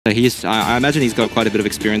So I imagine he's got quite a bit of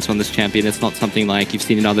experience on this champion. It's not something like you've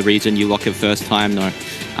seen in other region, you lock it first time. No,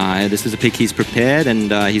 this is a pick he's prepared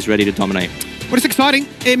and he's ready to dominate. Well, it's exciting.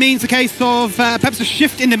 It means a case of perhaps a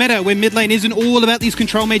shift in the meta where mid lane isn't all about these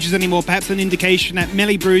control mages anymore. Perhaps an indication that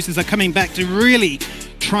melee bruisers are coming back to really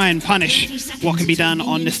try and punish what can be done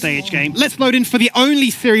on the stage game. Let's load in for the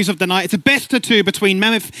only series of the night. It's a best of two between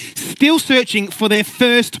Mammoth still searching for their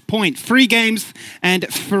first point. 3 games and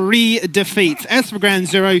 3 defeats. As for Ground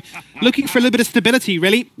Zero, looking for a little bit of stability,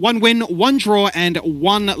 really. 1 win, 1 draw, and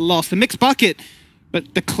 1 loss. A mixed bucket,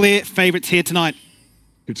 but the clear favourites here tonight.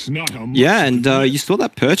 It's not a yeah, and you saw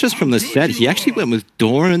that purchase from the set. He actually went with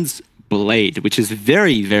Doran's Blade, which is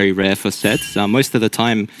very, very rare for sets. Most of the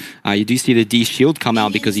time, you do see the D shield come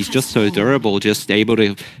out because he's just so durable, just able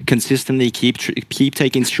to consistently keep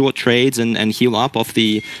taking short trades and heal up off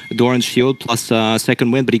the Doran's shield plus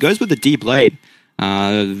second wind. But he goes with the D Blade.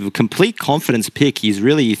 Complete confidence pick. He's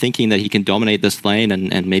really thinking that he can dominate this lane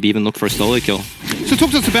and maybe even look for a solo kill. So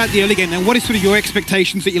talk to us about the early game then. What is sort of your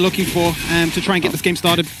expectations that you're looking for to try and get this game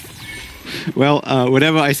started? Well,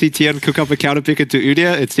 whenever I see Tian cook up a counter picker to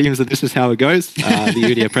Udyr, it seems that this is how it goes. The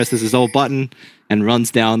Udyr presses his old button and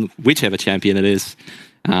runs down whichever champion it is.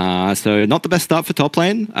 So not the best start for top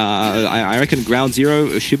lane. I reckon Ground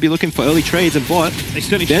Zero should be looking for early trades and bot. They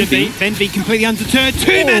certainly should be. Benvi completely undeterred.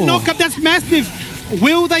 2-man knockup, that's massive.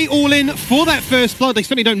 Will they all in for that first blood? They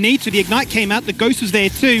certainly don't need to. The Ignite came out, the Ghost was there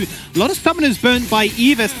too. A lot of summoners burnt by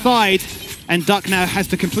either side, and Duck now has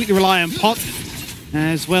to completely rely on pots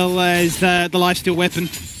as well as the lifesteal weapon.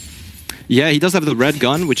 Yeah, he does have the red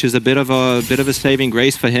gun, which is a bit of a saving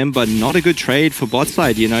grace for him, but not a good trade for bot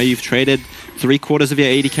side. You know, you've traded 3/4 of your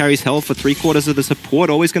AD carry's health for 3/4 of the support.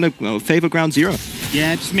 Always going to favor Ground Zero.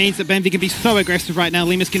 Yeah, it just means that Benvi can be so aggressive right now.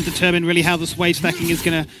 Limus can determine really how this wave stacking is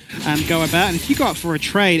going to go about. And if you go up for a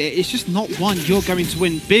trade, it's just not one you're going to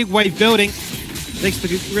win. Big wave building. Next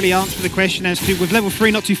to really answer the question as to, with level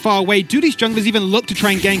 3 not too far away, do these junglers even look to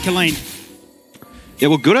try and gank a lane? Yeah,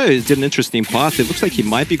 well, Gudo did an interesting path. It looks like he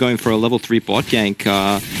might be going for a level 3 bot gank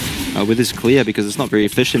with his clear because it's not very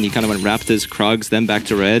efficient. He kind of went Raptors, Krugs, then back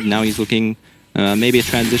to red. Now he's looking maybe a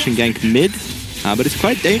transition gank mid. But it's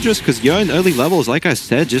quite dangerous because Yo in early levels, like I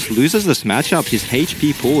said, just loses this matchup. His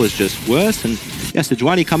HP pool is just worse. And yeah,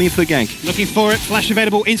 Sejuani coming for the gank. Looking for it. Flash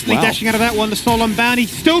available. Instantly dashing out of that one. The Soul on bounty.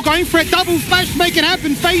 Still going for it. Double flash. Make it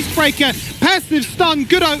happen. Face breaker. Passive stun.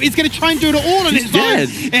 Gudo is going to try and do it all on his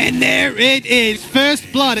own. And there it is.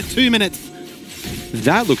 First blood at 2 minutes.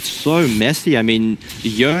 That looked so messy. I mean,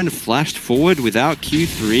 Yearn flashed forward without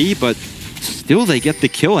Q3, but still they get the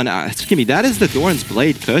kill. And excuse me, that is the Doran's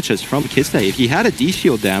Blade purchase from Kiste. If he had a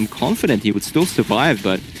D-shield there, I'm confident he would still survive,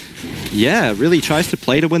 but yeah, really tries to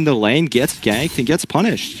play to win the lane, gets ganked, and gets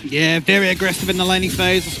punished. Yeah, very aggressive in the laning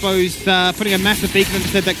phase. I suppose putting a massive beacon and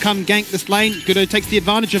said that come gank this lane. Gudo takes the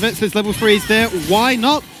advantage of it, says level 3 is there. Why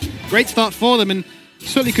not? Great start for them, and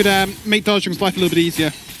certainly could make Dodging's life a little bit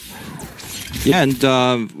easier. Yeah,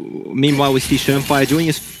 and meanwhile we see Shermfire doing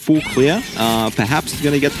his full clear. Perhaps he's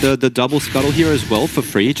going to get the double scuttle here as well for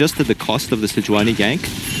free, just at the cost of the Sejuani gank.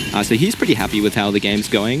 So he's pretty happy with how the game's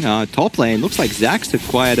going. Top lane, looks like Zax's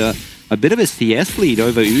acquired a bit of a CS lead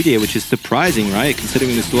over Udyr, which is surprising, right?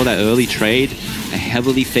 Considering we saw that early trade,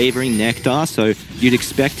 heavily favoring Nectar, so you'd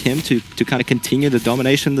expect him to kind of continue the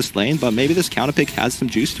domination of this lane, but maybe this counter pick has some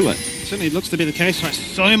juice to it. Certainly looks to be the case, right?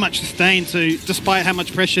 So much sustain, so despite how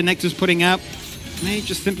much pressure Nectar's putting out, may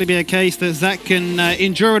just simply be a case that Zach can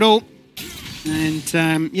endure it all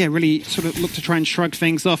and yeah, really sort of look to try and shrug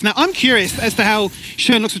things off. Now, I'm curious as to how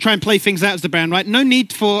Shern looks to try and play things out as the brand, right? No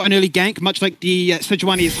need for an early gank, much like the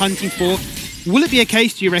Sejuani is hunting for. Will it be a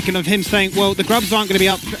case, do you reckon, of him saying, well, the grubs aren't going to be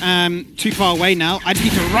up too far away now. I just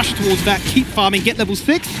need to rush towards that, keep farming, get level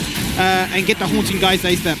 6, and get the Haunting guys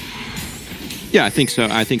ASAP. Yeah, I think so.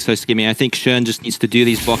 I think so, Skimmy. I think Shern just needs to do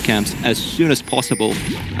these bot camps as soon as possible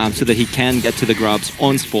so that he can get to the grubs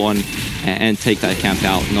on spawn and take that camp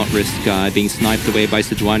out, not risk being sniped away by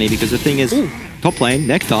Sejuani, because the thing is, top lane,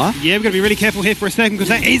 Nectar. Yeah, we've got to be really careful here for a second, because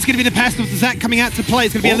that is going to be the passive of Zach coming out to play.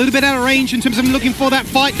 It's going to be a little bit out of range in terms of him looking for that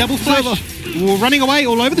fight. Double flash. We're running away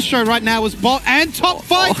all over the show right now as bot and top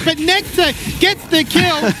fight, but Nectar gets the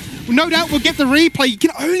kill. No doubt we'll get the replay. You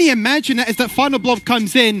can only imagine that as that final blob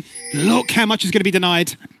comes in, look how much is going to be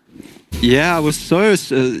denied. Yeah, I was so,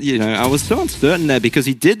 I was so uncertain there because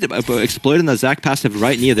he did explode in the Zac passive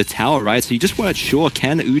right near the tower, right? So you just weren't sure,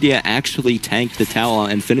 can Udyr actually tank the tower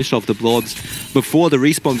and finish off the blobs before the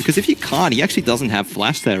respawn? Because if he can't, he actually doesn't have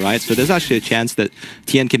flash there, right? So there's actually a chance that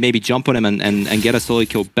Tien can maybe jump on him and get a solo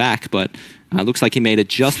kill back, but Looks like he made it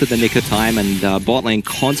just at the nick of time, and bot lane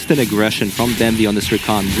constant aggression from Bemby on this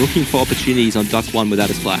Rakan, looking for opportunities on Duck 1 without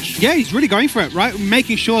a splash. Yeah, he's really going for it, right?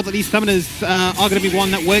 Making sure that these summoners are going to be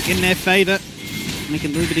one that work in their favor. Make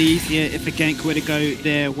it a little bit easier if a gank were to go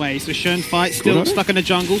their way. So Schoenfight still stuck in the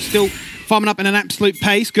jungle, still farming up in an absolute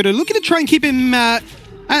pace. Good, looking to try and keep him at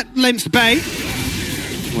Lemp's Bay.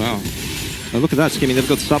 Wow. Oh, look at that, Skimmy. They've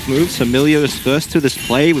got sub moves. Emilio is first to this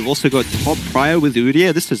play. We've also got top prior with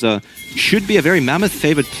Udyr. This is should be a very Mammoth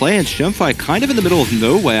favored play, and Schoenfight kind of in the middle of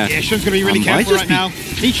nowhere. Yeah, Schoen's going to be really careful right now.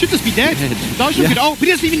 He should just be dead. Dajong could ult, but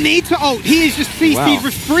he doesn't even need to ult. He is just CC'd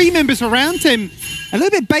with 3 members around him. A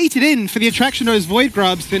little bit baited in for the attraction of those Void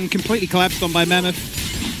Grubs and completely collapsed on by Mammoth.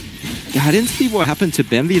 Yeah, I didn't see what happened to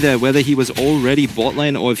Bemby there, whether he was already bot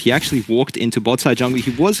lane or if he actually walked into bot side jungle.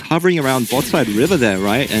 He was hovering around bot side river there,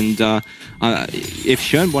 right? And if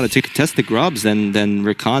Schoen wanted to contest the grubs, then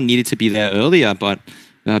Rakan needed to be there earlier, but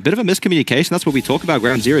a bit of a miscommunication. That's what we talk about,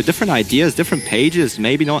 Ground Zero. Different ideas, different pages,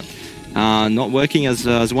 maybe not working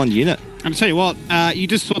as one unit. I'm tell you what, you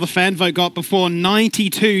just saw the fan vote got before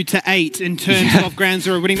 92-8 in terms of Ground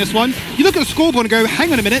Zero winning this one. You look at the scoreboard and go,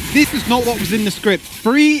 hang on a minute, this is not what was in the script.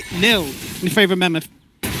 3-0 in favor of Mammoth.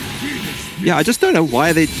 Yeah, I just don't know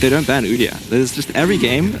why they don't ban Udyr. There's just every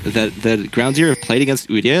game that Ground Zero played against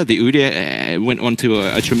Udyr, the Udyr went on to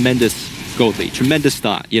a tremendous gold lead, tremendous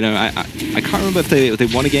start. You know, I can't remember if they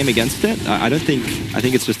won a game against it. I think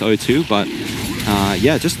it's just 0-2, but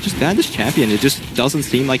yeah, just ban this champion. It just doesn't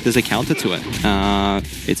seem like there's a counter to it.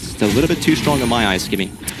 It's a little bit too strong in my eyes,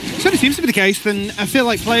 Skimmy. It certainly seems to be the case, and I feel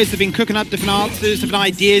like players have been cooking up different answers, different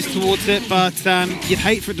ideas towards it, but you'd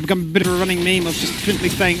hate for it to become a bit of a running meme of just simply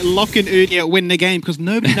saying, lock in Udyr, win the game, because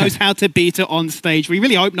nobody knows how to beat it on stage. We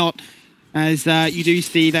really hope not, as you do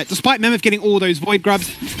see that despite Mammoth getting all those Void Grubs,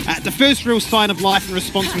 the first real sign of life and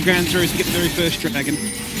response from Ground Zero is to get the very first dragon.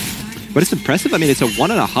 But it's impressive. I mean, it's a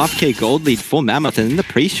 1.5k gold lead for Mammoth. And in the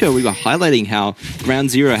pre-show, we were highlighting how Ground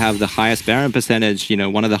Zero have the highest Baron percentage, you know,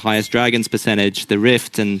 one of the highest Dragons percentage, the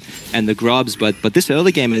Rift and the Grubs. But this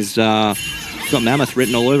early game has got Mammoth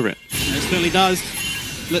written all over it. It certainly does.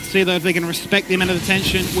 Let's see, though, if they can respect the amount of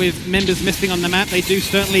attention with members missing on the map. They do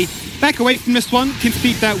certainly back away from this one,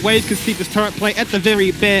 concede that wave, concede this turret play at the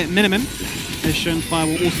very bare minimum. As Schoenfire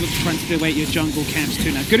will also look to try and steer away your jungle camps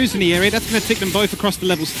too. Now, Guru's in the area. That's going to take them both across the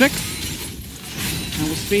level 6. And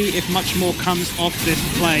we'll see if much more comes off this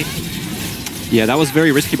play. Yeah, that was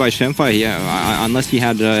very risky by Schoenfire. Yeah, unless he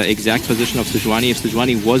had exact position of Sejuani. If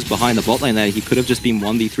Sejuani was behind the bot lane there, he could have just been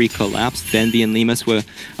 1v3 collapsed. Bemby and Lemus were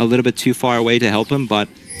a little bit too far away to help him, but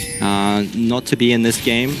not to be in this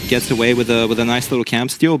game. Gets away with a nice little camp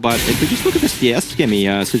steal. But if we just look at the CS, Skimmy,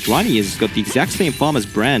 Sejuani has got the exact same farm as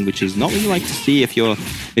Brand, which is not what you like to see if you're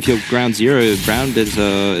Ground Zero. Brand is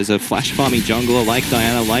a flash farming jungler like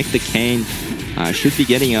Diana, like the Kayn. Should be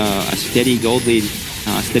getting a steady gold lead,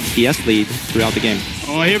 steady CS lead throughout the game.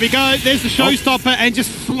 Oh, here we go. There's the showstopper and just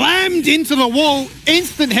slammed into the wall.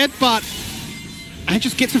 Instant headbutt. And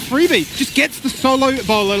just gets a freebie. Just gets the solo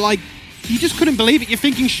bowler. Like, you just couldn't believe it. You're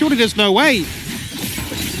thinking, surely there's no way.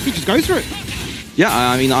 He just goes for it. Yeah,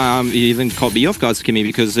 I mean, he even caught me off guard, Skimmy,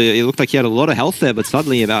 because it looked like he had a lot of health there, but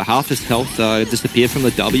suddenly about half his health disappeared from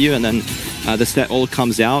the W, and then the set ult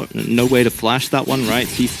comes out. No way to flash that one, right?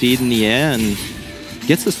 CC'd in the air, and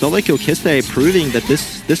gets the solo kill Kiste, proving that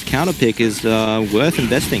this counter pick is worth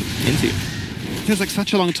investing into. It feels like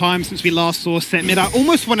such a long time since we last saw set mid. I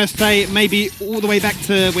almost want to say maybe all the way back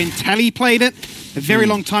to when Tally played it. A very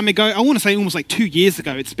long time ago. I want to say almost like 2 years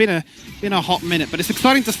ago. It's been a hot minute, but it's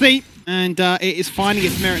exciting to see, and it is finding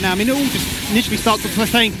its merit now. I mean, it all just initially starts with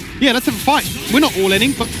saying, yeah, let's have a fight. We're not all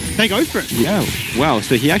inning, but they go for it. Yeah, wow.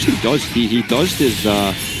 So he actually dodged. He dodged his...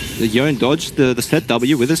 Yon dodged the set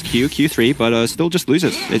W with his Q3, but still just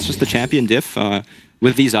loses. It's just the champion diff.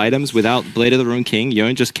 With these items, without Blade of the Rune King,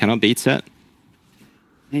 Yon just cannot beat set.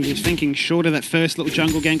 And he was thinking shorter that first little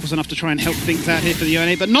jungle gank was enough to try and help things out here for the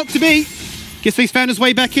Yone, but not to be. Guess he's found his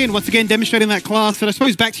way back in, once again demonstrating that class. And I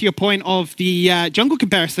suppose back to your point of the jungle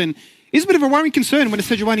comparison, is a bit of a worrying concern when a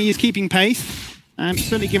Sejuani is keeping pace.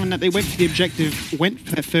 Certainly given that they went for the objective, went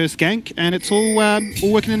for that first gank, and it's all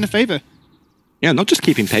working in their favor. Yeah, not just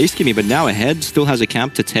keeping pace, Kimmy, but now ahead, still has a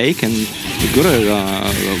camp to take, and Guru,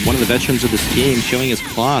 one of the veterans of this team, showing his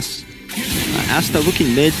class. Asta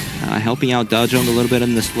looking mid, helping out Dajong a little bit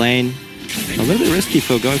in this lane. A little bit risky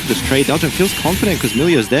for going for this trade. Dajong feels confident because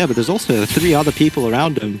Milio's there, but there's also 3 other people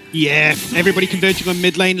around him. Yeah, everybody converging on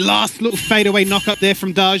mid lane. Last little fadeaway knock up there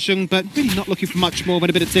from Dajong, but really not looking for much more, but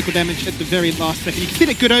a bit of tickle damage at the very last second. You can see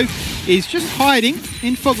that Gudo is just hiding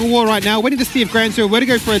in Fog of War right now, waiting to see if Ground Zero were to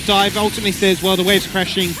go for a dive. Ultimately says, well, the wave's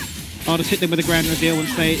crashing. I'll just hit them with a grand reveal and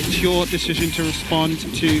say it's your decision to respond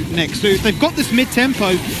to next. So if they've got this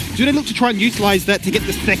mid-tempo, do they look to try and utilize that to get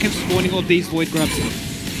the second spawning of these Void Grubs?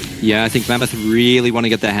 Yeah, I think Mammoth really want to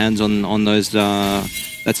get their hands on those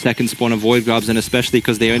that second spawn of Void Grubs, and especially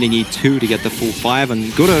because they only need 2 to get the full 5, and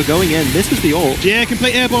Gudo going in, misses the ult. Yeah,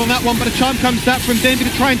 complete airball on that one, but a charm comes out from Denver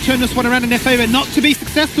to try and turn this one around in their favor. Not to be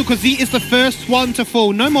successful because he is the first one to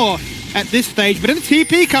fall. No more at this stage, but then the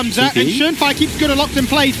TP comes out and Schönfire keeps Gudo locked in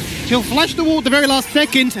place. He'll flash the wall at the very last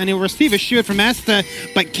second and he'll receive a shield from Asta,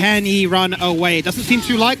 but can he run away? It doesn't seem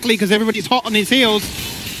too likely because everybody's hot on his heels,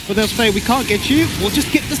 but they'll say, we can't get you, we'll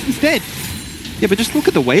just get this instead. Yeah, but just look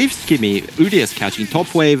at the wave, Skimmy. Udia's catching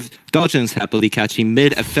top wave, Dodgen's happily catching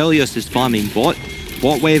mid, Aphelios is farming bot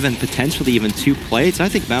wave, and potentially even 2 plates. I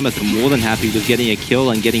think Mammoth are more than happy with getting a kill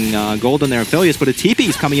and getting gold on their Aphelios, but a TP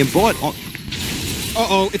is coming in bot.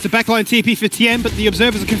 Uh-oh, it's a backline TP for Tien, but the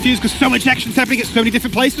observers are confused because so much action's happening at so many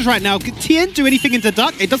different places right now. Could Tien do anything into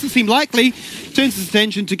Duck? It doesn't seem likely. Turns his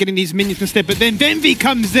attention to getting these minions instead, but then Venvi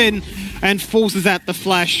comes in and forces out the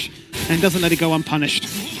flash and doesn't let it go unpunished.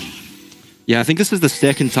 Yeah, I think this is the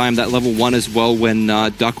second time that level 1 as well when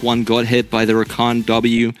Duck 1 got hit by the Rakan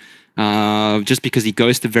W. Just because he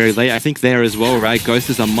ghosted very late. I think there as well, right? Ghost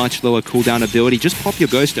is a much lower cooldown ability. Just pop your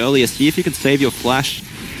Ghost earlier, see if you can save your flash,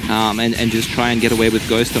 and just try and get away with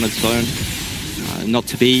Ghost on its own. Not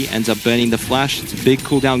to be, ends up burning the flash. It's a big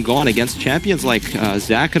cooldown gone against champions like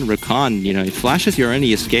Zac and Rakan. You know, flash is your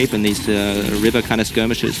only escape in these river kind of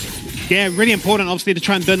skirmishes. Yeah, really important, obviously, to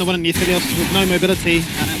try and burn the one in the Aphelios with no mobility.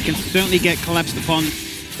 Can certainly get collapsed upon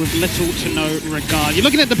with little to no regard. You're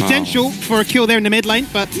looking at the potential for a kill there in the mid lane,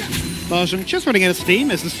 but Dajong just running out of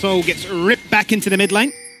steam as the Soul gets ripped back into the mid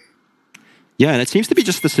lane. Yeah, and it seems to be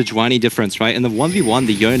just the Sejuani difference, right? In the 1v1,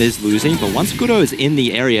 the Yone is losing, but once Gudo is in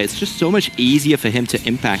the area, it's just so much easier for him to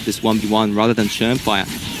impact this 1v1 rather than Schönfire.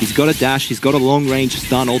 He's got a dash, he's got a long-range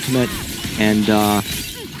stun ultimate, and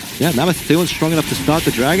yeah, Mammoth feeling strong enough to start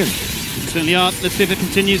the Dragon. Certainly are. Let's see if it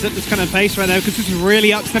continues at this kind of pace right now, because this is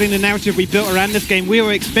really upsetting the narrative we built around this game. We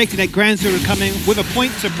were expecting that Ground Zero to come in with a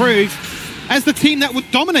point to prove as the team that would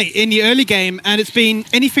dominate in the early game, and it's been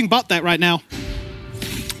anything but that right now.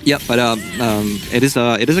 Yep, but it is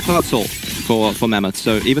a Cloud Soul for Mammoth.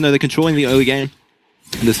 So even though they're controlling the early game,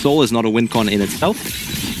 the Soul is not a win con in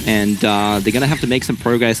itself, and they're going to have to make some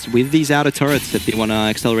progress with these outer turrets if they want to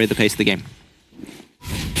accelerate the pace of the game.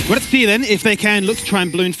 Well, let's see then if they can look to try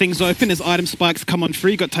and balloon things open as item spikes come on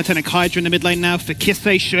free. Got Titanic Hydra in the mid lane now for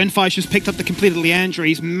Kissei. Schönfire just picked up the completed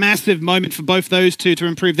Leandries. Massive moment for both those two to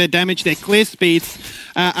improve their damage, their clear speeds.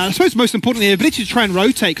 And I suppose most importantly, their ability to try and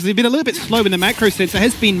rotate, because they've been a little bit slow in the macro sense. It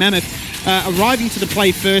has been Mammoth arriving to the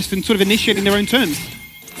play first and sort of initiating their own terms.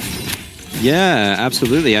 Yeah,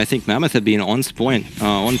 absolutely. I think Mammoth have been on point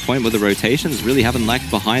with the rotations. Really haven't lagged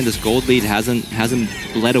behind. This gold lead hasn't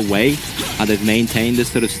bled away. They've maintained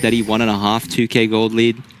this sort of steady 1.5, 2k gold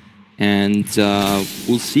lead. And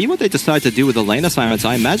we'll see what they decide to do with the lane assignments.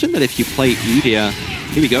 I imagine that if you play Udia,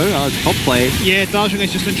 here we go, top play. Yeah, Dajong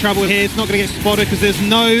is just in trouble here. It's not going to get spotted because there's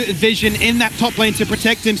no vision in that top lane to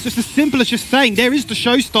protect him. It's just as simple as just saying, there is the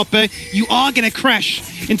showstopper. You are going to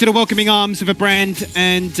crash into the welcoming arms of a Brand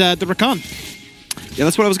and the Rakan. Yeah,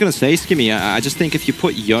 that's what I was going to say, Skimmy. I just think if you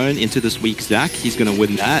put Yone into this weak Zac, he's going to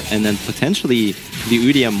win that, and then potentially the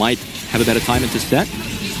Udia might have a better time into set.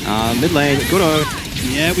 Mid lane, Gudo.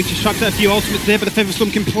 Yeah, we just chucked out a few ultimates there, but the Feather Storm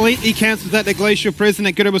completely cancels out the Glacial Prison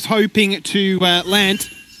that Gudo was hoping to land.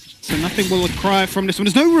 So nothing will cry from this one.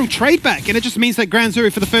 There's no real trade back, and it just means that Ground Zero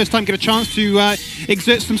for the first time get a chance to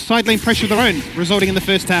exert some side lane pressure of their own, resulting in the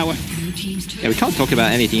first tower. Yeah, we can't talk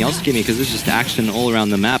about anything else, Skimmy, because there's just action all around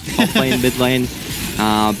the map. Top lane, mid lane,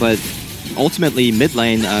 but ultimately mid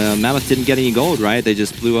lane, Mammoth didn't get any gold, right? They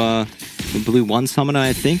just blew one summoner,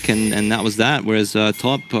 I think, and that was that. Whereas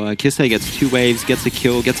top, Kissei gets 2 waves, gets a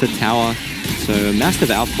kill, gets a tower. So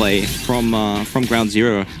massive outplay from Ground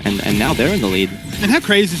Zero, and now they're in the lead. And how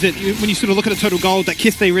crazy is it when you sort of look at the total gold that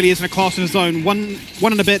Kissei really is in a class of his own? One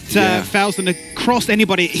and a bit thousand across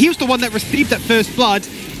anybody. He was the one that received that first blood,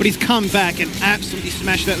 but he's come back and absolutely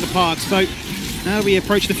smashed it out of the park. So now we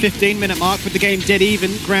approach the 15-minute mark with the game dead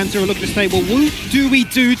even. Ground Zero looking to say, well, what do we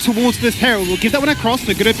do towards this Herald? We'll give that one across,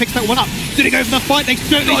 so Gudo picks that one up. Do they go for the fight? They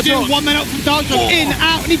certainly do. 1 man out from Dajong. In,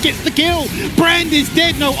 out, and he gets the kill. Brand is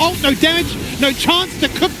dead. No ult, no damage, no chance to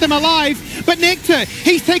cook them alive. But Nectar,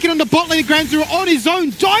 he's taken on the bot lane of Ground Zero on his own,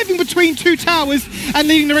 diving between 2 towers and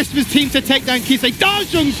leading the rest of his team to take down Kissei.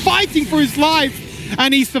 Dajong fighting for his life,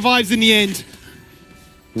 and he survives in the end.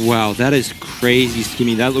 Wow, that is crazy,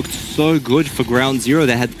 Skimmy. That looked so good for Ground Zero.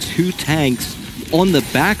 They had 2 tanks on the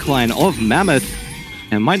backline of Mammoth.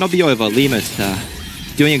 And it might not be over. Lemus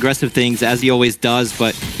doing aggressive things as he always does.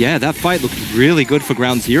 But yeah, that fight looked really good for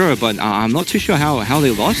Ground Zero, but I'm not too sure how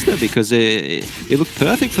they lost it, because it looked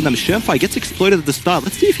perfect for them. Shenfai gets exploited at the start.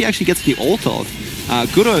 Let's see if he actually gets the ult off.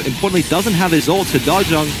 Gudo, importantly, doesn't have his ult, so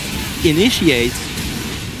Dajong initiates,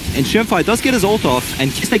 and Shenfai does get his ult off,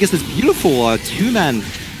 and Kisei gets this beautiful two-man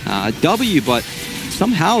W, but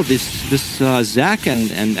somehow this Zac and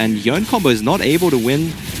Yeon combo is not able to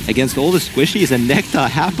win against all the squishies, and Nectar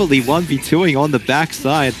happily 1v2ing on the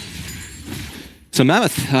backside. So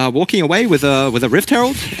Mammoth walking away with a Rift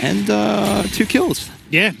Herald and 2 kills.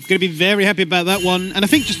 Yeah, going to be very happy about that one. And I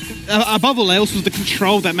think just above all else was the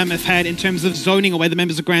control that Mammoth had in terms of zoning away the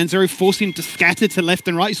members of Ground Zero, forcing him to scatter to left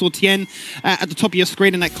and right. You saw Tien at the top of your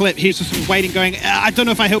screen in that clip. He was just waiting, going, I don't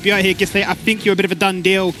know if I help you out here, Gisei. I think you're a bit of a done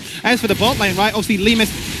deal. As for the bot lane, right, obviously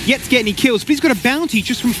Lemus yet to get any kills, but he's got a bounty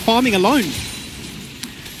just from farming alone.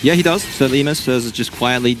 Yeah, he does. So Lemus is just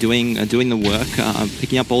quietly doing the work,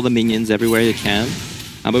 picking up all the minions everywhere he can.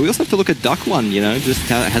 But we also have to look at Duck One, you know, just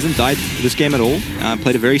hasn't died this game at all.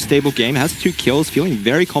 Played a very stable game, has 2 kills, feeling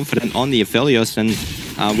very confident on the Aphelios. And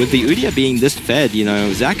with the Udyr being this fed, you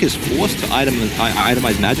know, Zac is forced to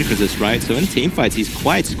itemize magic resist, right? So in teamfights, he's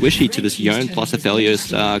quite squishy to this Yeon plus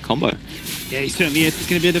Aphelios combo. Yeah, he certainly is. It's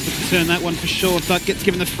going to be a bit of a concern, that one, for sure. If Duck gets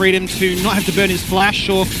given the freedom to not have to burn his flash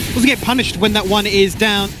or doesn't get punished when that one is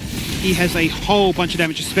down, he has a whole bunch of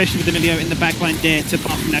damage, especially with Emilio in the backline there to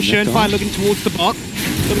buff him. Now, Shenfai looking towards the bot.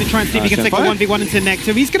 So going to try and see if he can take a 1v1 into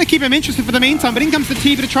Nectar. He's going to keep him interested for the meantime, but in comes the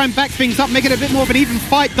TP to try and back things up, make it a bit more of an even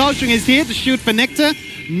fight. Dajong is here to shield for Nectar.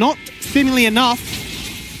 Not seemingly enough,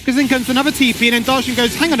 because then comes another TP, and then Dajong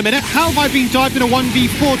goes, hang on a minute, how have I been dived in a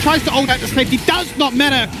 1v4? Tries to hold out to safety, does not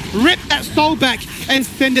matter. Rip that soul back and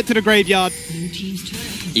send it to the graveyard.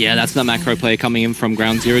 Yeah, that's the macro play coming in from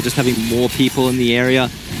Ground Zero, just having more people in the area.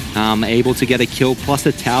 Able to get a kill, plus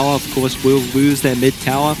a tower. Of course, will lose their mid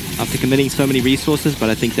tower after committing so many resources, but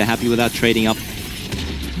I think they're happy without trading up.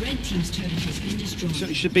 Red team's turret has been destroyed.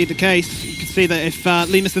 Certainly should be the case. You can see that if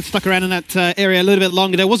Lemus had stuck around in that area a little bit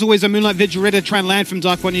longer, there was always a Moonlight Vigil ready to try and land from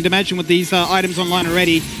Dark One. You'd imagine with these items online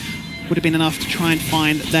already, would have been enough to try and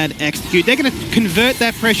find that execute. They're going to convert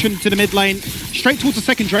that pressure into the mid lane straight towards the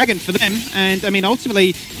second dragon for them, and I mean,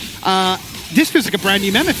 ultimately, this feels like a brand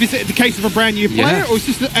new Mammoth. Is it the case of a brand new player, or is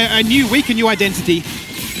this a new week, a new identity?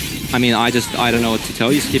 I mean, I don't know what to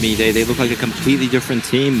tell you, Skimmy. They look like a completely different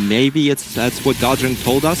team. Maybe that's what Dajong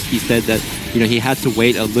told us. He said that, you know, he had to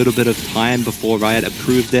wait a little bit of time before Riot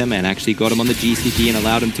approved them and actually got him on the GCP and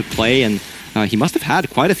allowed him to play. And he must have had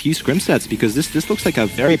quite a few scrim sets, because this looks like a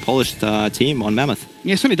very polished team on Mammoth.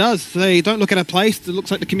 Yeah, it certainly does. They don't look at a place. It looks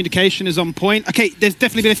like the communication is on point. Okay, there's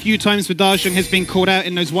definitely been a few times where Dajong has been called out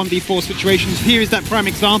in those 1v4 situations. Here is that prime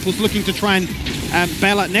example, looking to try and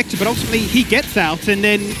bail out Nectar, but ultimately he gets out, and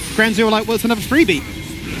then Ground Zero like, well, it's another freebie.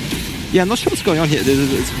 Yeah, I'm not sure what's going on here.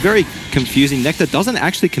 It's very confusing. Nectar doesn't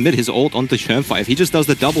actually commit his ult onto Shenfai. If he just does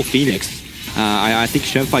the double Phoenix, I think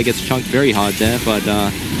Shenfai gets chunked very hard there, but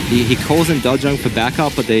he calls in Dajong for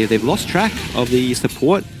backup, but they've lost track of the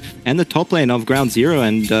support and the top lane of Ground Zero,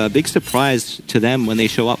 and big surprise to them when they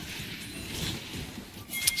show up.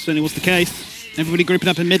 Certainly was the case. Everybody grouping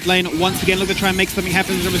up in mid lane once again, looking to try and make something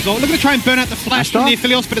happen as a result. Looking to try and burn out the flash from the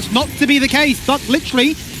Aphelios, but it's not to be the case. Duck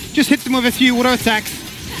literally just hits them with a few auto attacks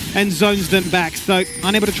and zones them back. So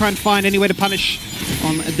unable to try and find any way to punish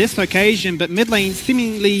on this occasion, but mid lane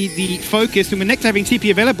seemingly the focus, and with Nectar having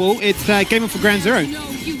TP available, it's game 1 for Ground Zero.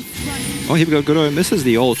 Oh, here we go. Gudo misses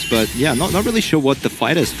the ult, but yeah, not really sure what the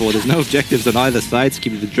fight is for. There's no objectives on either side.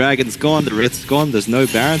 The Dragon's gone, the Rift's gone, there's no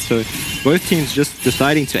Baron, so both teams just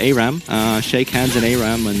deciding to ARAM, shake hands in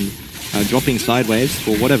ARAM and dropping sideways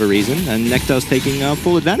for whatever reason, and Nectar's taking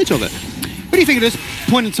full advantage of it. What do you think at this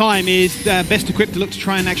point in time is best equipped to look to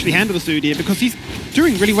try and actually handle the Udyr, because he's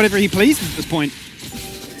doing really whatever he pleases at this point?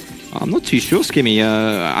 I'm not too sure, Skimmy.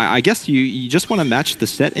 I guess you just want to match the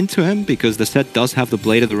set into him, because the set does have the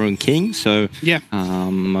Blade of the Ruined King. So yeah,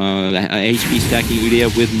 HP stacking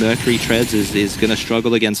Udyr with Mercury Treads is going to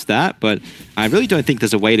struggle against that. But I really don't think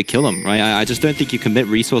there's a way to kill him, right? I just don't think you commit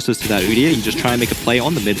resources to that Udyr. You just try and make a play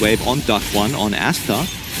on the mid wave, on Duck One, on Asta,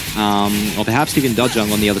 or perhaps even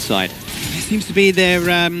Dajong on the other side. It seems to be their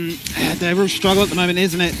real struggle at the moment,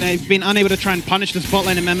 isn't it? They've been unable to try and punish the spot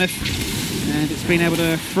lane in Mammoth. And it's been able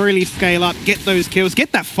to freely scale up, get those kills,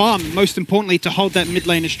 get that farm, most importantly, to hold that mid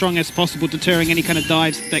lane as strong as possible, deterring any kind of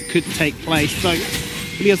dives that could take place. So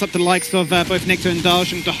really it's up to the likes of both Nectar and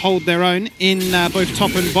Dajong to hold their own in both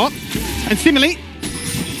top and bot. And similarly,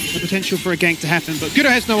 the potential for a gank to happen. But Gudo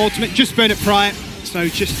has no ultimate, just burn it prior, so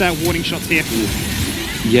just warning shots here.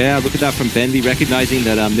 Yeah, look at that from Benby, recognizing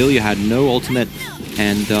that Milio had no ultimate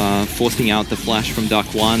and forcing out the flash from Duck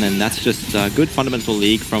 1, and that's just good fundamental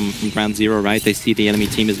league from Ground Zero, right? They see the enemy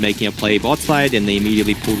team is making a play bot side, and they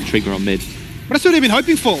immediately pull the trigger on mid. But that's what they've been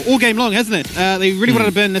hoping for all game long, hasn't it? They really wanted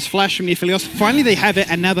to burn this flash from Nephilios. Finally, they have it,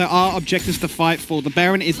 and now there are objectives to fight for. The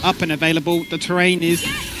Baron is up and available. The terrain is,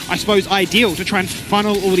 I suppose, ideal to try and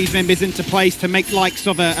funnel all these members into place to make likes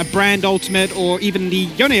of a Brand ultimate or even the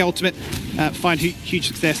Yone ultimate find huge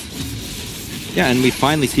success. Yeah, and we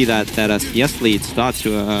finally see that CS lead start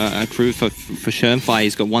to accrue for Shermfire.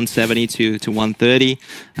 He's got 170 to 130,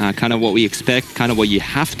 kind of what we expect, kind of what you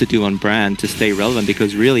have to do on Brand to stay relevant,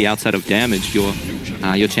 because really outside of damage, your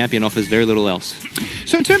champion offers very little else.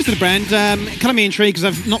 So in terms of the Brand, kind of me intrigued because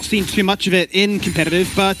I've not seen too much of it in competitive,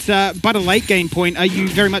 but by the late game point, are you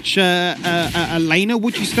very much a laner,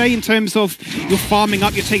 would you say, in terms of you're farming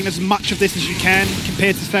up, you're taking as much of this as you can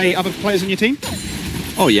compared to, say, other players on your team?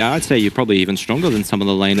 Oh yeah, I'd say you're probably even stronger than some of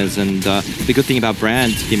the laners, and the good thing about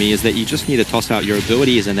Brand, Gimme, is that you just need to toss out your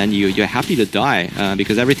abilities and then you're happy to die,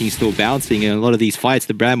 because everything's still bouncing. In a lot of these fights,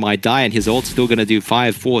 the Brand might die and his ult's still going to do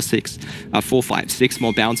 4, 5, 6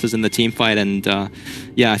 more bounces in the team fight, and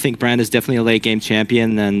yeah, I think Brand is definitely a late game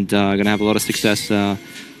champion and going to have a lot of success for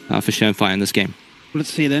Shermfire in this game. Let's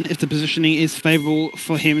see then if the positioning is favorable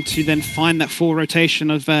for him to then find that full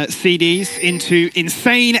rotation of CDs into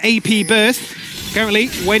insane AP burst. Currently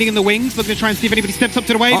waiting in the wings, looking to try and see if anybody steps up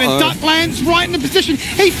to the wave, and Duck lands right in the position.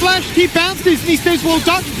 He flashed, he bounces, and he says, well,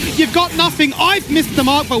 Duck, you've got nothing. I've missed the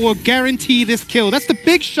mark, but we'll guarantee this kill. That's the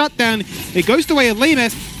big shutdown. It goes the way of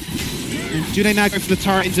Lemus. And do they now go for the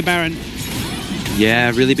turret into Baron?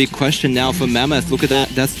 Yeah, really big question now for Mammoth. Look at that.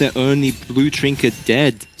 That's their only blue trinket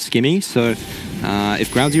dead, Skimmy. So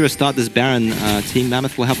if Ground Zero start this Baron, Team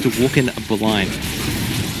Mammoth will have to walk in blind.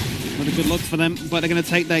 Not a good look for them, but they're going to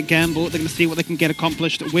take that gamble. They're going to see what they can get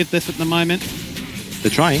accomplished with this at the moment. They're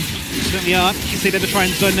trying. They certainly are. You see they're trying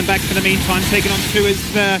to zone them back for the meantime. Taking on two as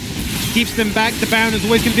keeps them back. The Baron is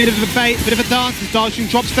always going to be a bit of a bait, a bit of a dance. As Darshun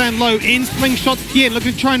drops down low in slingshots Tien,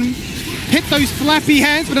 looking to try and hit those flappy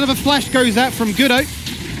hands, but another flash goes out from Goodo.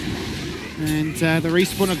 And the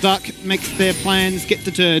respawn of Duck makes their plans get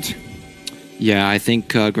deterred. Yeah, I think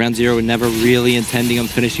Ground Zero were never really intending on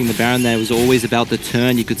finishing the Baron there. It was always about the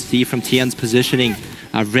turn. You could see from Tien's positioning,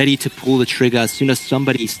 ready to pull the trigger as soon as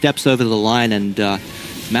somebody steps over the line, and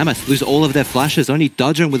Mammoth lose all of their flashes, only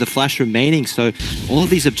Dodger with a flash remaining. So all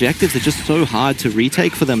of these objectives are just so hard to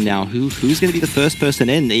retake for them now. Who's going to be the first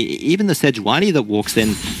person in? Even the Sejuani that walks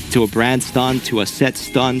in to a Brand stun, to a Set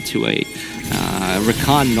stun, to a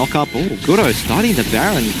Rakan knock-up. Oh, Goodo starting the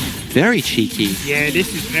Baron. Very cheeky. Yeah,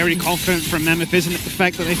 this is very confident from Mammoth, isn't it? The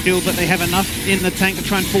fact that they feel that they have enough in the tank to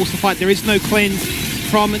try and force the fight. There is no cleanse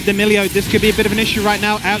from Demilio. This could be a bit of an issue right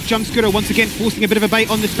now. Out jumps Goodo once again, forcing a bit of a bait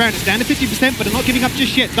on this Baron. It's down to 50%, but they're not giving up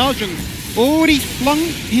just yet. Darshun already flung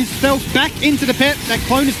himself back into the pit. That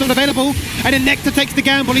clone is not available. And then Nectar takes the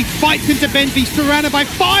gamble. He fights into Benji, surrounded by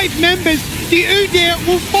 5 members. The Udyr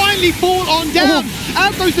will finally fall on down.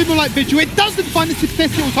 Out goes the Moonlight Vigil. It doesn't find the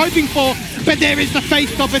success it was hoping for, but there is the face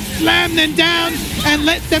stop and slam them down and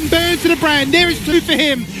let them burn to the Brand. There is 2 for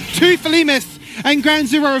him, 2 for Lemus, and Ground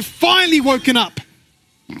Zero have finally woken up.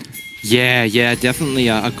 Yeah, definitely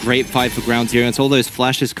a great fight for Ground Zero. It's all those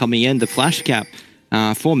flashes coming in. The flash cap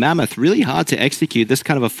for Mammoth, really hard to execute this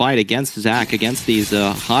kind of a fight against Zach, against these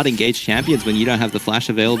hard engaged champions when you don't have the flash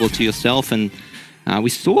available to yourself. And we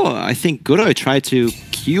saw, I think, Goodo tried to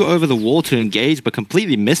Q over the wall to engage, but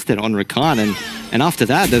completely missed it on Rakan. And after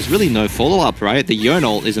that, there's really no follow-up, right? The Yone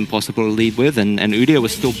ult is impossible to lead with, and Udyr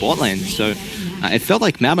was still bot lane. So it felt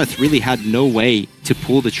like Mammoth really had no way to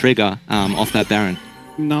pull the trigger off that Baron.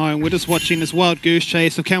 No, and we're just watching this wild goose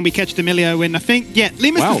chase of can we catch Demilio, and I think, yeah,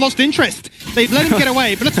 Lemus has lost interest. They've let him get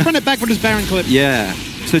away, but let's run it back with this Baron clip. Yeah.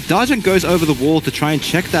 So Darjan goes over the wall to try and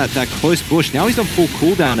check that close bush. Now he's on full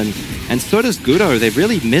cooldown, and so does Goodo. They've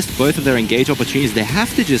really missed both of their engage opportunities. They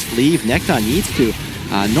have to just leave. Nectar needs to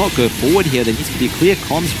not go forward here. There needs to be clear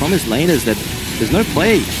comms from his laners that there's no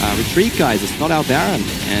play. Retreat, guys. It's not our Baron.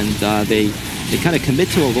 And they kind of commit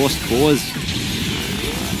to a lost cause.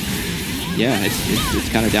 Yeah, it's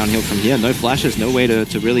kind of downhill from here. No flashes, no way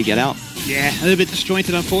to really get out. Yeah, a little bit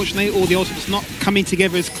disjointed, unfortunately. All the ultimates not coming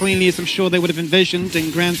together as cleanly as I'm sure they would have envisioned.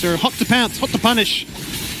 And Ground Zero hot to pounce, hot to punish,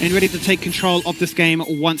 and ready to take control of this game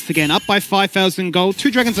once again. Up by 5,000 gold,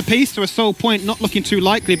 2 dragons apiece to a soul point, not looking too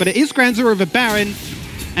likely, but it is Ground Zero over Baron,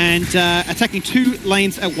 and attacking 2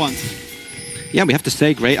 lanes at once. Yeah, we have to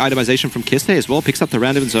say, great itemization from Kiste as well. Picks up the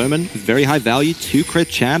Random Zoman, very high value, 2 crit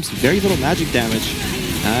champs, very little magic damage.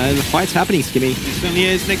 The fight's happening, Skimmy. It certainly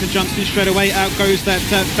is. Nectar jumps in straight away. Out goes that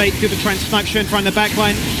Fate. Good to try and snipe Shenfire in the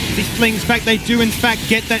backline. He flings back. They do, in fact,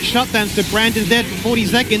 get that shutdown. So Brandon's dead for 40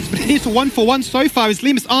 seconds. But it is a 1-for-1 so far as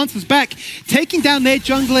Limus answers back, taking down their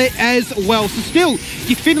jungler as well. So still,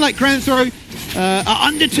 you're feeling like Ground Zero are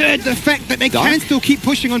undeterred the fact that they can still keep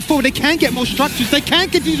pushing on forward. They can get more structures. They can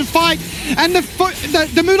continue to fight. And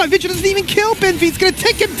the Moonlight Vigil doesn't even kill Benvi. It's going to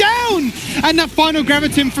take him down. And that final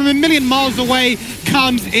Graviton from a million miles away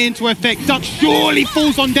comes into effect. Duck surely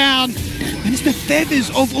falls on down. And it's the feathers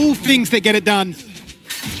of all things that get it done.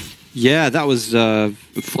 Yeah, that was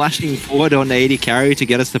flashing forward on the 80 carry to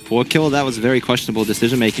get a support kill. That was very questionable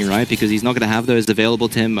decision making, right? Because he's not going to have those available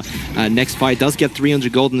to him. Next fight does get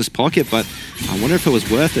 300 gold in his pocket, but I wonder if it was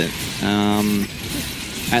worth it.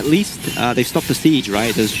 At least they've stopped the siege,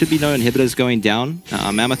 right? There should be no inhibitors going down.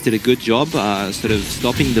 Mammoth did a good job sort of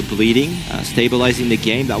stopping the bleeding, stabilizing the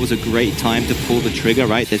game. That was a great time to pull the trigger,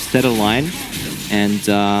 right? They've set a line, and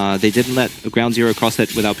they didn't let Ground Zero cross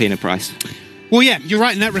it without paying a price. Well, yeah, you're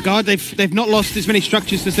right in that regard. They've not lost as many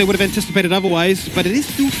structures as they would have anticipated otherwise, but it is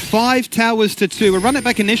still 5 towers to 2. We'll run it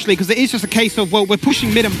back initially because it is just a case of, well, we're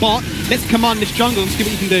pushing mid and bot. Let's command this jungle and see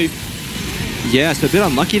what you can do. Yeah, so a bit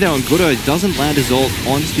unlucky there on Gudo. Doesn't land his ult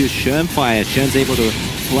onto Shenfire. Shen's able to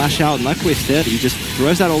flash out, and like we said, he just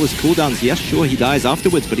throws out all his cooldowns. Yes, sure, he dies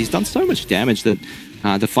afterwards, but he's done so much damage that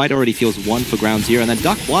the fight already feels won for Ground Zero. And then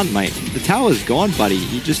Duck 1, mate. The tower's gone, buddy.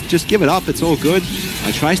 You just give it up. It's all good.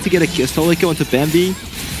 Tries to get a solo kill into Bambi.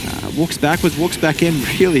 Walks backwards, walks back in.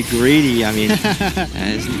 Really greedy. I mean,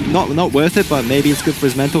 it's not worth it, but maybe it's good for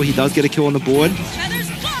his mental. He does get a kill on the board.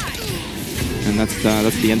 And that's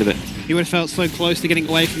the end of it. He would have felt so close to getting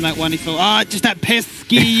away from that one. He thought, just that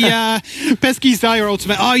pesky Zarya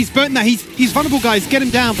ultimate. Oh, he's burnt that. He's vulnerable, guys. Get him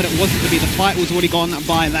down. But it wasn't to be. The fight was already gone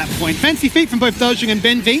by that point. Fancy feet from both Dojang and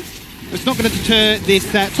Benvi. It's not going to deter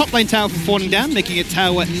this top lane tower from falling down, making it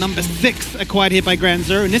tower number 6 acquired here by Ground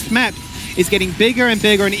Zero. And this map is getting bigger and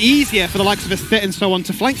bigger and easier for the likes of Aestet and so on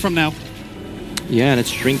to flank from now. Yeah, and it's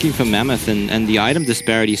shrinking for Mammoth, and the item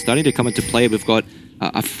disparity is starting to come into play. We've got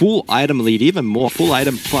a full item lead, even more, full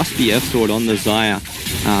item plus the F-Sword on the Zarya,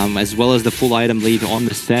 as well as the full item lead on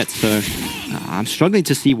the set. So I'm struggling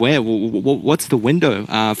to see what's the window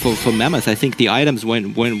for Mammoth. I think the items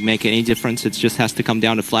won't make any difference. It just has to come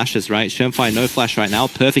down to flashes, right? Shenfire no flash right now.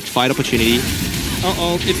 Perfect fight opportunity.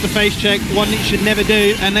 Uh-oh, it's the face check, one that you should never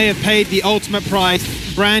do, and they have paid the ultimate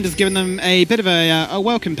price. Brand has given them a bit of a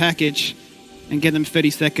welcome package and given them 30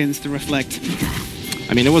 seconds to reflect.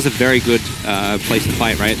 I mean, it was a very good place to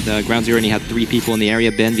fight, right? Ground Zero only had 3 people in the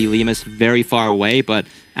area. Benvi, Limus very far away, but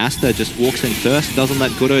Asta just walks in first, doesn't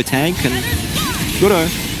let Gudo tank, and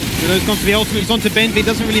Gudo's gone for the ultimate, it's onto Benvi.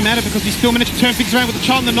 Doesn't really matter because he still managed to turn things around with the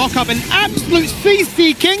charm, the knock-up, an absolute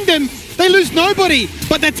CC Kingdom. They lose nobody,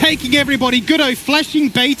 but they're taking everybody. Gudo flashing,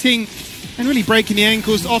 baiting, and really breaking the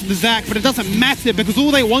ankles off the Zac, but it doesn't matter because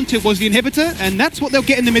all they wanted was the inhibitor, and that's what they'll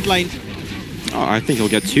get in the mid lane. Oh, I think he'll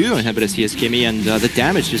get 2 inhibitors here, Skimmy, and the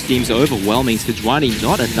damage just seems overwhelming. Sejuani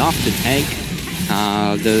not enough to tank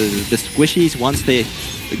the squishies. Once the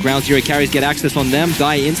Ground Zero carries get access on them,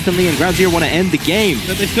 die instantly, and Ground Zero want to end the game.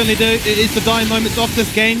 But they certainly do. It is the dying moments of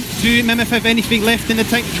this game. Do MMF have anything left in the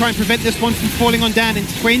tank to try and prevent this one from falling on down in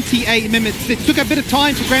 28 minutes? It took a bit of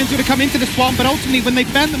time for Ground Zero to come into this one, but ultimately when they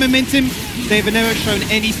found the momentum, they've never shown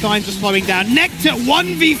any signs of slowing down. Nectar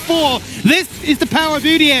 1v4. This is the power of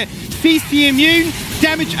Udyr. CC immune,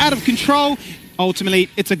 damage out of control. Ultimately,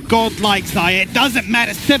 it's a godlike Zarya. It doesn't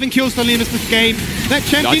matter. 7 kills for Limus this game. That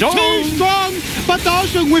champion too strong, but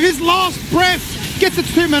Dojang with his last breath gets a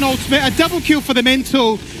 2-man ultimate, a double kill for the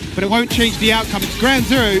mental, but it won't change the outcome. It's Ground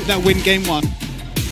Zero that win game 1.